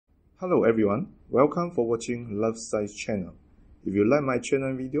Hello everyone, welcome for watching Love Science channel. If you like my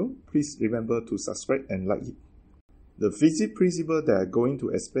channel video, please remember to subscribe and like it. The physics principle that I'm going to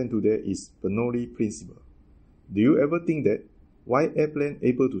explain today is Bernoulli principle. Do you ever think that why airplane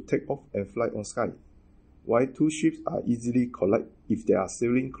able to take off and fly on sky? Why two ships are easily collide if they are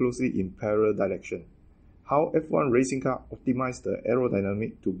sailing closely in parallel direction? How F1 racing car optimize the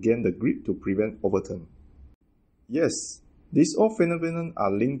aerodynamic to gain the grip to prevent overturn? Yes, these all phenomena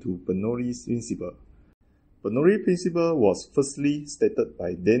are linked to Bernoulli's principle. Bernoulli principle was firstly stated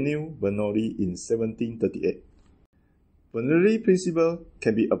by Daniel Bernoulli in 1738. Bernoulli principle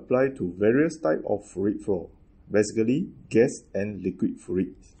can be applied to various types of fluid flow, basically gas and liquid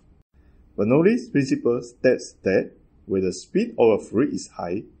fluid. Bernoulli's principle states that when the speed of a fluid is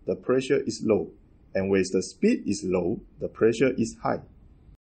high, the pressure is low, and when the speed is low, the pressure is high.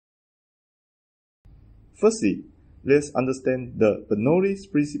 Firstly, let's understand the Bernoulli's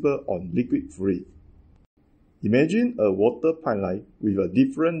principle on liquid fluid. Imagine a water pipeline with a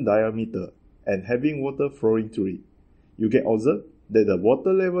different diameter and having water flowing through it. You can observe that the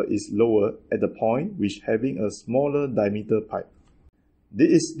water level is lower at the point which having a smaller diameter pipe. This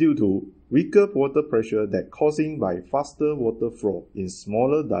is due to weaker water pressure that causing by faster water flow in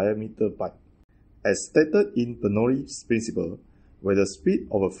smaller diameter pipe. As stated in Bernoulli's principle, when the speed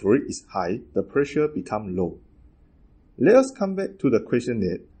of a fluid is high, the pressure becomes low. Let us come back to the question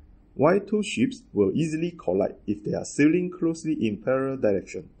that why two ships will easily collide if they are sailing closely in parallel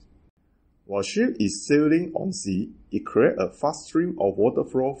directions. While a ship is sailing on sea, it creates a fast stream of water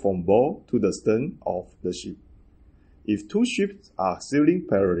flow from bow to the stern of the ship. If two ships are sailing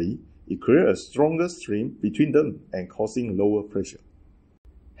parallelly, it creates a stronger stream between them and causing lower pressure.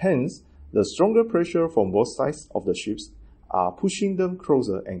 Hence, the stronger pressure from both sides of the ships are pushing them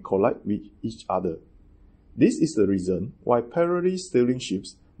closer and collide with each other. This is the reason why parallel sailing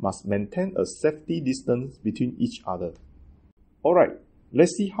ships must maintain a safety distance between each other. Alright,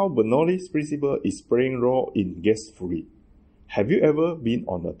 let's see how Bernoulli's principle is playing a role in gas fluid. Have you ever been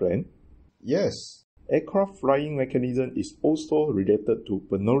on a plane? Yes. Aircraft flying mechanism is also related to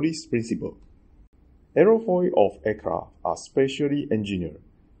Bernoulli's principle. Aerofoil of aircraft are specially engineered.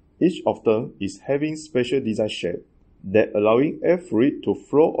 Each of them is having special design shape that allowing air fluid to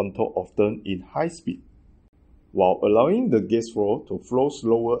flow on top of them in high speed, while allowing the gas flow to flow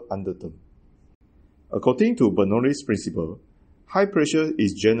slower under them. According to Bernoulli's principle, high pressure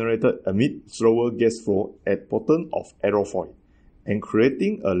is generated amid slower gas flow at bottom of aerofoil and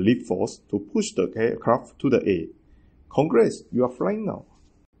creating a lift force to push the aircraft to the air. Congrats, you are flying now.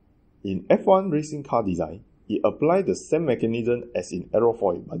 In F1 racing car design, it applies the same mechanism as in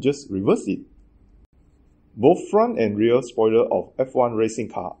aerofoil but just reverse it. Both front and rear spoiler of F1 racing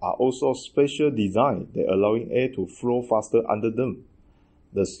car are also special design that allowing air to flow faster under them.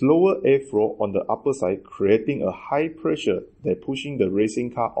 The slower airflow on the upper side creating a high pressure that pushing the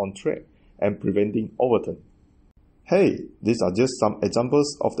racing car on track and preventing overturn. Hey, these are just some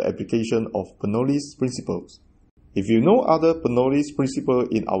examples of the application of Bernoulli's principles. If you know other Bernoulli's principles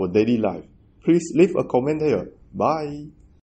in our daily life, please leave a comment here. Bye!